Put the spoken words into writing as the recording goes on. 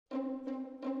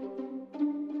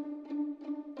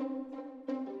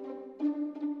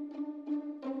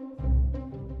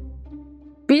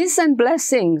Peace and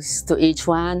blessings to each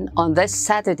one on this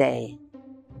Saturday.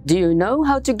 Do you know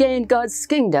how to gain God's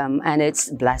kingdom and its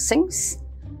blessings?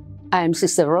 I'm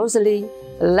Sister Rosalie.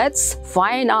 Let's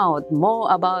find out more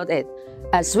about it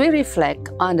as we reflect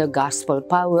on the gospel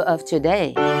power of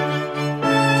today.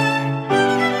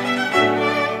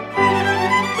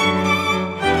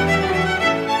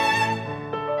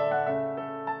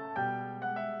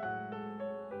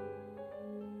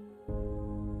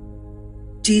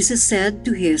 Jesus said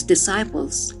to his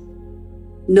disciples,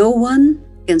 "No one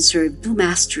can serve two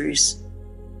masters,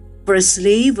 for a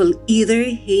slave will either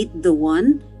hate the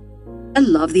one and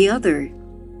love the other,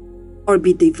 or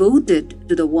be devoted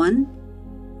to the one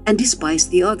and despise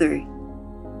the other.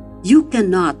 You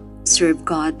cannot serve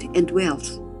God and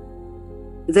wealth.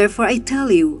 Therefore I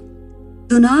tell you,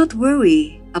 do not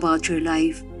worry about your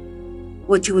life,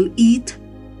 what you will eat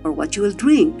or what you will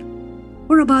drink,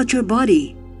 or about your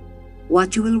body,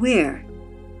 what you will wear.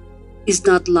 Is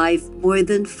not life more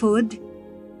than food,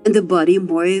 and the body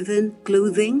more than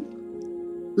clothing?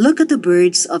 Look at the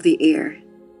birds of the air.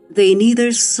 They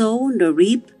neither sow nor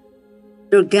reap,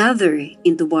 nor gather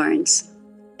into barns,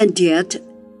 and yet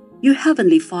your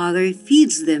heavenly Father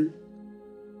feeds them.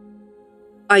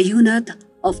 Are you not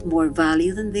of more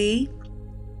value than they?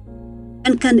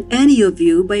 And can any of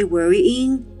you, by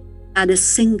worrying, add a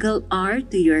single hour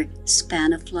to your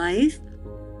span of life?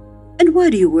 And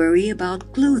why do you worry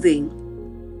about clothing?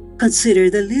 Consider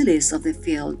the lilies of the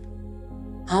field,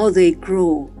 how they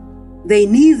grow. They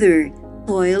neither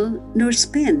toil nor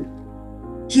spin.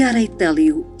 Yet I tell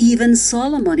you, even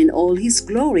Solomon in all his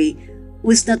glory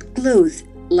was not clothed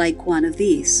like one of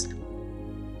these.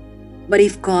 But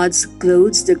if God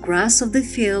clothes the grass of the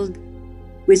field,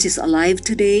 which is alive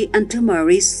today and tomorrow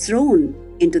is thrown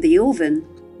into the oven,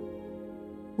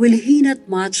 will he not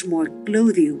much more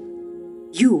clothe you,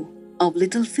 you of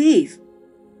little faith?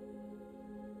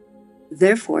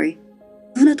 Therefore,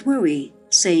 do not worry,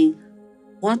 saying,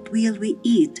 what will we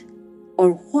eat,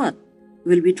 or what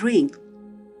will we drink,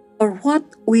 or what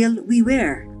will we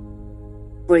wear?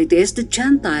 For it is the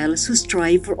Gentiles who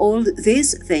strive for all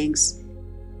these things,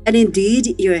 and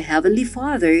indeed your heavenly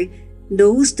Father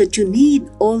knows that you need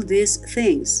all these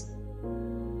things.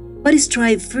 But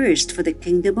strive first for the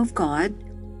kingdom of God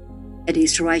and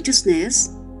his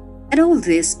righteousness, and all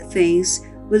these things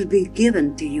will be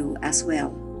given to you as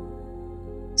well.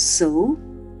 So,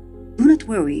 do not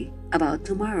worry about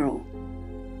tomorrow,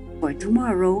 for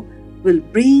tomorrow will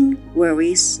bring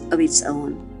worries of its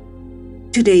own.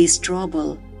 Today's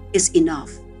trouble is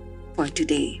enough for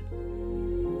today.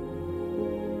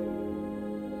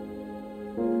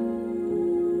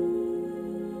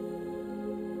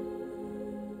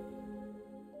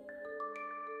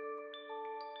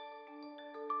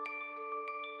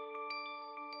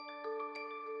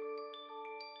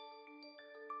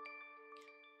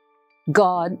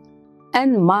 God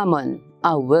and Mammon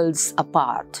are worlds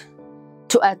apart.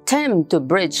 To attempt to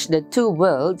bridge the two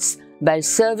worlds by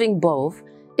serving both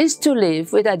is to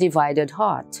live with a divided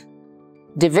heart.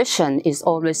 Division is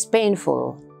always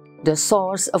painful, the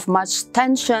source of much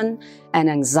tension and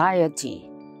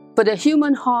anxiety. For the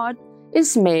human heart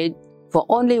is made for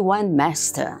only one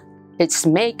master, its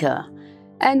maker,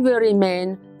 and will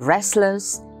remain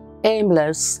restless,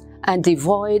 aimless, and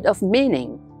devoid of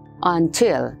meaning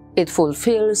until it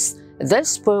fulfills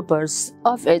this purpose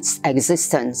of its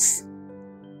existence.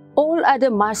 All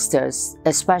other masters,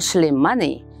 especially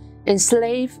money,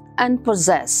 enslave and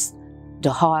possess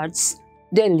the hearts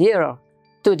they lure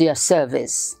to their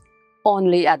service.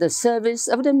 Only at the service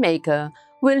of the Maker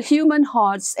will human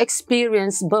hearts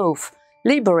experience both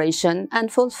liberation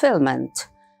and fulfillment.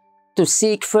 To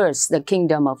seek first the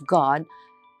kingdom of God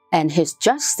and His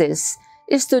justice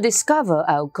is to discover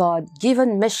our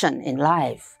God-given mission in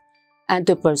life and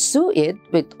to pursue it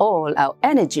with all our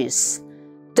energies.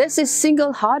 This is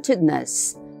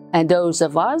single-heartedness, and those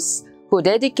of us who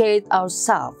dedicate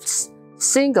ourselves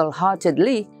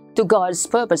single-heartedly to God's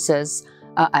purposes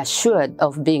are assured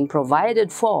of being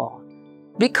provided for,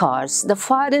 because the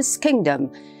Father's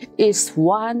kingdom is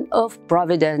one of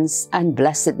providence and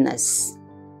blessedness.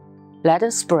 Let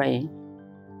us pray.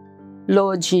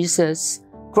 Lord Jesus,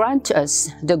 grant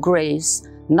us the grace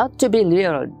not to be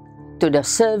lured to the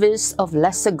service of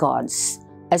lesser gods,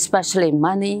 especially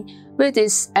money with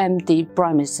its empty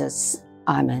promises.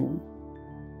 Amen.